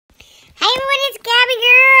Hi everyone, it's Gabby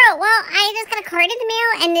Girl. Well, I just got a card in the mail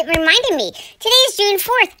and it reminded me, today is June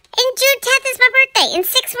 4th and June 10th is my birthday in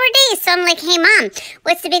 6 more days. So I'm like, hey mom,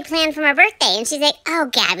 what's the big plan for my birthday? And she's like, oh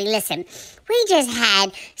Gabby, listen, we just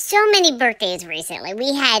had so many birthdays recently.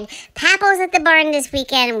 We had Papples at the barn this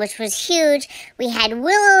weekend, which was huge. We had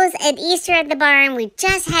Willows at Easter at the barn. We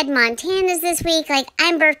just had Montana's this week. Like,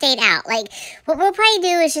 I'm birthdayed out. Like, what we'll probably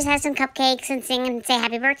do is just have some cupcakes and sing and say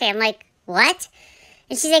happy birthday. I'm like, what?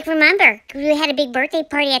 And she's like, remember, we had a big birthday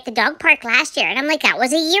party at the dog park last year. And I'm like, that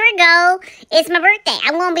was a year ago. It's my birthday.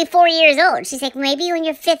 I'm going to be 4 years old. She's like, maybe on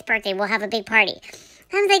your 5th birthday, we'll have a big party.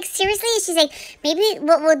 I was like, seriously? She's like, maybe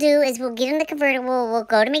what we'll do is we'll get in the convertible, we'll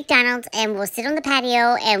go to McDonald's, and we'll sit on the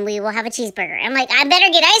patio, and we will have a cheeseburger. I'm like, I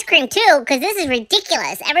better get ice cream, too, because this is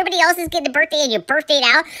ridiculous. Everybody else is getting a birthday, and you're birthdayed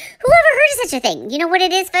out. Whoever heard of such a thing? You know what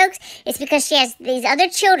it is, folks? It's because she has these other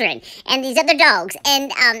children and these other dogs,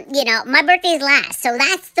 and, my birthday's last, so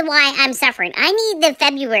that's why I'm suffering. I need the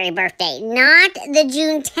February birthday, not the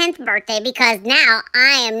June 10th birthday, because now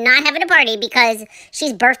I am not having a party because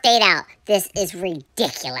she's birthdayed out. This is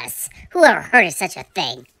ridiculous. Whoever heard of such a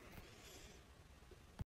thing?